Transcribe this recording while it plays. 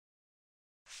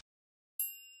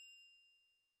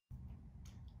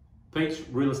Pete's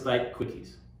Real Estate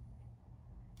Quickies.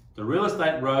 The real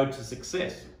estate road to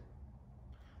success.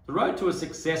 The road to a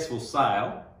successful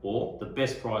sale, or the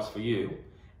best price for you,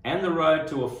 and the road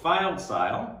to a failed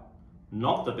sale,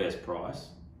 not the best price,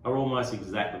 are almost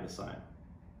exactly the same.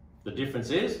 The difference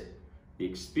is the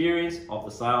experience of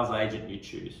the sales agent you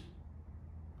choose.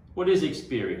 What is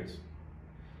experience?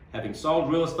 Having sold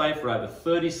real estate for over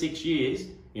 36 years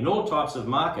in all types of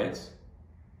markets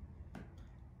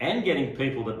and getting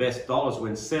people the best dollars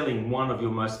when selling one of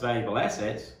your most valuable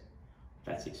assets,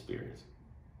 that's experience.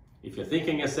 If you're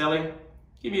thinking of selling,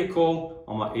 give me a call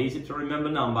on my easy to remember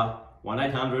number,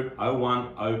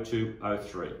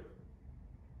 1-800-01-0203.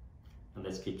 And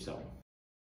let's keep selling.